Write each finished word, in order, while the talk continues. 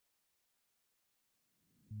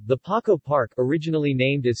The Paco Park, originally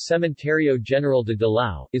named as Cementerio General de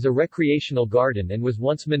Dilao, is a recreational garden and was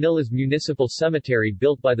once Manila's municipal cemetery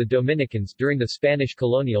built by the Dominicans during the Spanish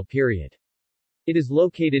colonial period. It is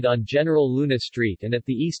located on General Luna Street and at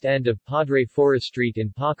the east end of Padre Flores Street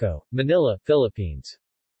in Paco, Manila, Philippines.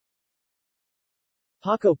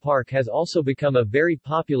 Paco Park has also become a very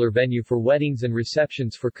popular venue for weddings and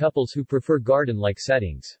receptions for couples who prefer garden-like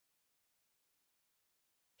settings.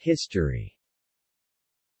 History.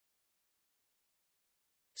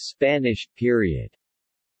 Spanish period.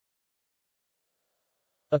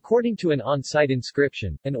 According to an on-site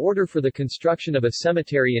inscription, an order for the construction of a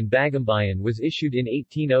cemetery in Bagumbayan was issued in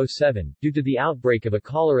 1807, due to the outbreak of a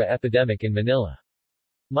cholera epidemic in Manila.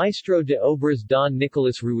 Maestro de Obras Don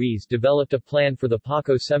Nicolas Ruiz developed a plan for the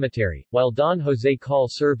Paco Cemetery, while Don Jose Call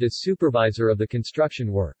served as supervisor of the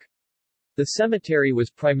construction work. The cemetery was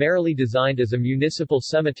primarily designed as a municipal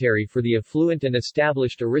cemetery for the affluent and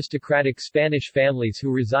established aristocratic Spanish families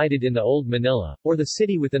who resided in the Old Manila, or the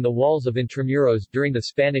city within the walls of Intramuros during the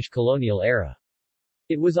Spanish colonial era.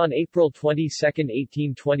 It was on April 22,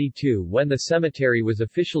 1822 when the cemetery was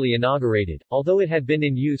officially inaugurated, although it had been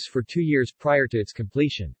in use for 2 years prior to its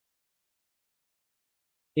completion.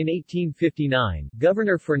 In 1859,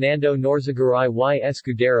 Governor Fernando Norzagaray y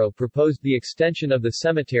Escudero proposed the extension of the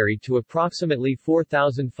cemetery to approximately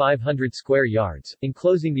 4,500 square yards,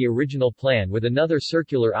 enclosing the original plan with another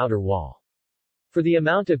circular outer wall. For the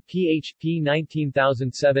amount of PHP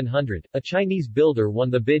 19,700, a Chinese builder won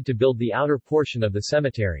the bid to build the outer portion of the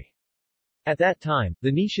cemetery. At that time,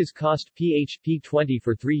 the niches cost PHP 20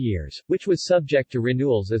 for 3 years, which was subject to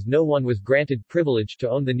renewals as no one was granted privilege to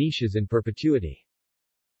own the niches in perpetuity.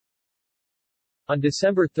 On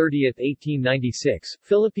December 30, 1896,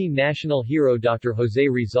 Philippine national hero Dr. Jose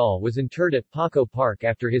Rizal was interred at Paco Park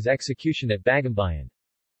after his execution at Bagumbayan.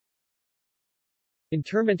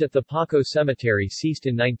 Interment at the Paco Cemetery ceased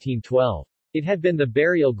in 1912. It had been the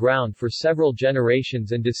burial ground for several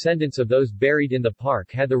generations and descendants of those buried in the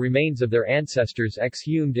park had the remains of their ancestors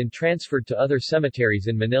exhumed and transferred to other cemeteries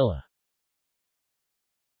in Manila.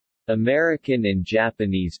 American and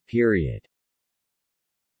Japanese period.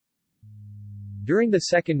 During the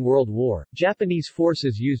Second World War, Japanese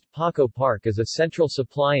forces used Paco Park as a central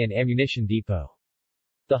supply and ammunition depot.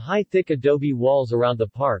 The high thick adobe walls around the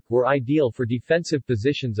park were ideal for defensive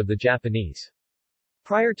positions of the Japanese.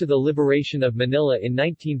 Prior to the liberation of Manila in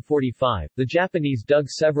 1945, the Japanese dug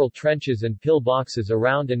several trenches and pillboxes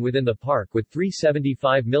around and within the park with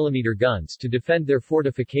 375 mm guns to defend their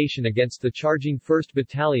fortification against the charging 1st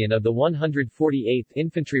Battalion of the 148th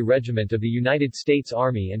Infantry Regiment of the United States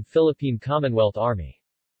Army and Philippine Commonwealth Army.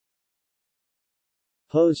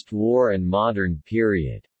 Post-war and modern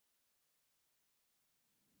period.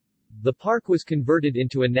 The park was converted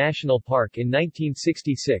into a national park in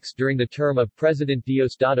 1966 during the term of President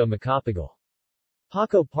Diosdado Macapagal.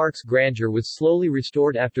 Paco Park's grandeur was slowly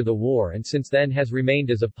restored after the war and since then has remained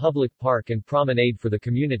as a public park and promenade for the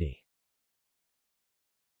community.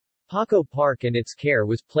 Paco Park and its care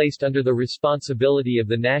was placed under the responsibility of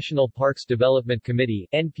the National Parks Development Committee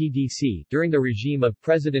 (NPDC) during the regime of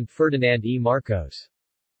President Ferdinand E. Marcos.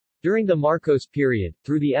 During the Marcos period,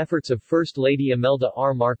 through the efforts of First Lady Imelda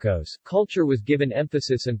R. Marcos, culture was given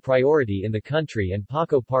emphasis and priority in the country and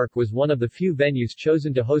Paco Park was one of the few venues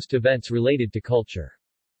chosen to host events related to culture.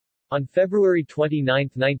 On February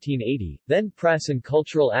 29, 1980, then Press and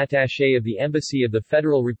Cultural Attaché of the Embassy of the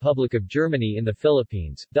Federal Republic of Germany in the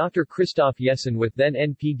Philippines, Dr. Christoph Jessen with then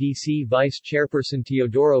NPDC Vice Chairperson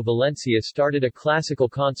Teodoro Valencia started a classical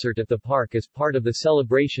concert at the park as part of the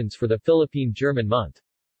celebrations for the Philippine-German month.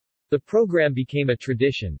 The program became a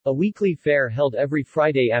tradition, a weekly fair held every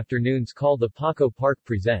Friday afternoons called the Paco Park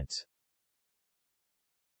Presents.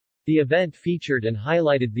 The event featured and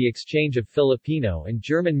highlighted the exchange of Filipino and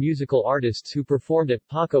German musical artists who performed at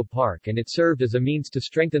Paco Park and it served as a means to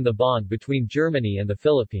strengthen the bond between Germany and the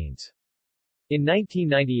Philippines. In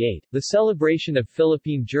 1998, the celebration of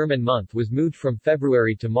Philippine-German Month was moved from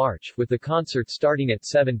February to March, with the concert starting at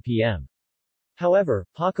 7 p.m. However,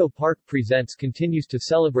 Paco Park Presents continues to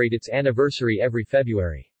celebrate its anniversary every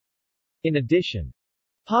February. In addition,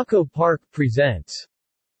 Paco Park Presents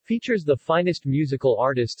features the finest musical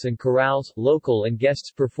artists and chorales, local and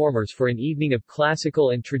guest performers for an evening of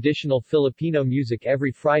classical and traditional Filipino music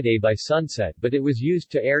every Friday by sunset, but it was used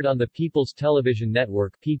to aired on the People's Television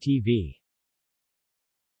Network (PTV).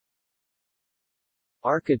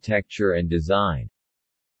 Architecture and design.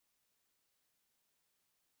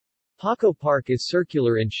 Paco Park is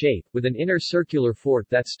circular in shape, with an inner circular fort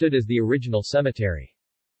that stood as the original cemetery.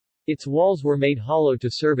 Its walls were made hollow to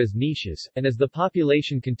serve as niches, and as the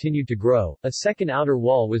population continued to grow, a second outer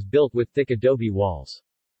wall was built with thick adobe walls.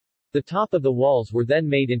 The top of the walls were then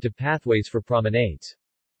made into pathways for promenades.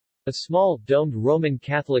 A small, domed Roman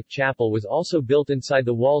Catholic chapel was also built inside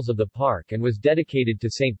the walls of the park and was dedicated to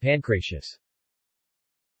St. Pancratius.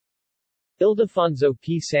 Ildefonso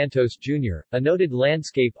P. Santos Jr., a noted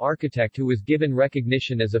landscape architect who was given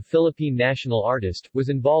recognition as a Philippine national artist, was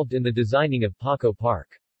involved in the designing of Paco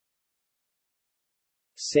Park.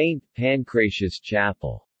 St. Pancratius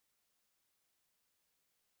Chapel.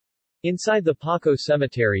 Inside the Paco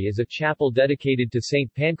Cemetery is a chapel dedicated to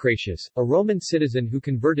St. Pancratius, a Roman citizen who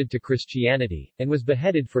converted to Christianity, and was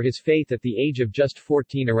beheaded for his faith at the age of just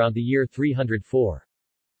 14 around the year 304.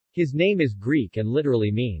 His name is Greek and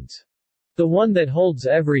literally means, "the one that holds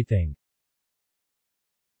everything."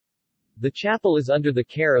 The chapel is under the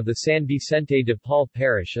care of the San Vicente de Paul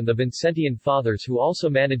Parish and the Vincentian Fathers, who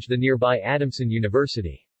also manage the nearby Adamson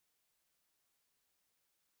University.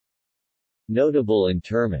 Notable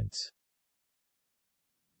interments.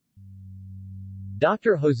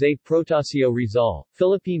 Dr. José Protasio Rizal,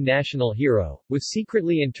 Philippine national hero, was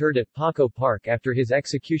secretly interred at Paco Park after his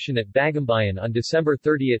execution at Bagumbayan on December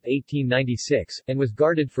 30, 1896, and was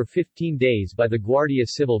guarded for 15 days by the Guardia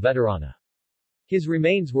Civil Veterana. His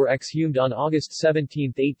remains were exhumed on August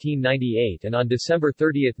 17, 1898, and on December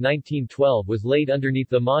 30, 1912 was laid underneath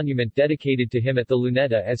the monument dedicated to him at the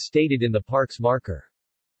Luneta as stated in the park's marker.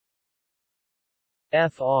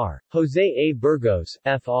 Fr. José A. Burgos,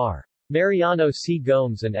 Fr. Mariano C.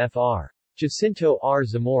 Gomes and Fr. Jacinto R.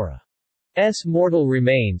 Zamora. S. mortal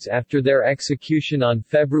remains after their execution on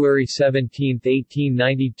February 17,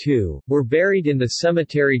 1892, were buried in the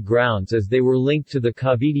cemetery grounds as they were linked to the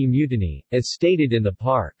Cavite Mutiny, as stated in the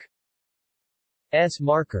park's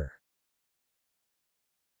marker.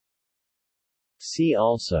 See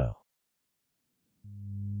also: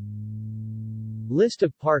 List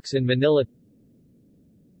of parks in Manila,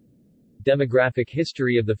 Demographic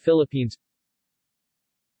history of the Philippines,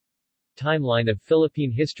 Timeline of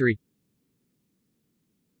Philippine history,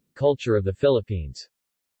 Culture of the Philippines.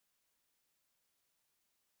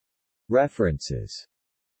 References.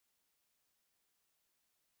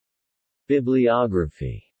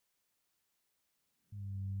 Bibliography.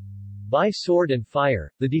 By Sword and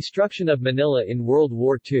Fire, The Destruction of Manila in World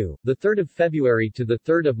War II, 3 February to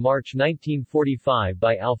 3 March 1945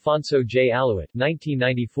 by Alfonso J. Aluit,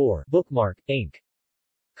 1994, Bookmark, Inc.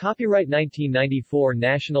 Copyright 1994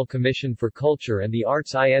 National Commission for Culture and the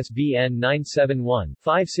Arts, ISBN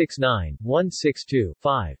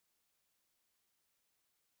 971-569-162-5.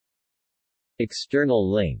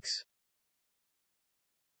 External links.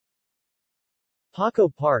 Paco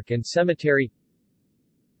Park and Cemetery,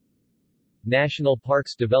 National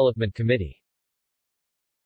Parks Development Committee.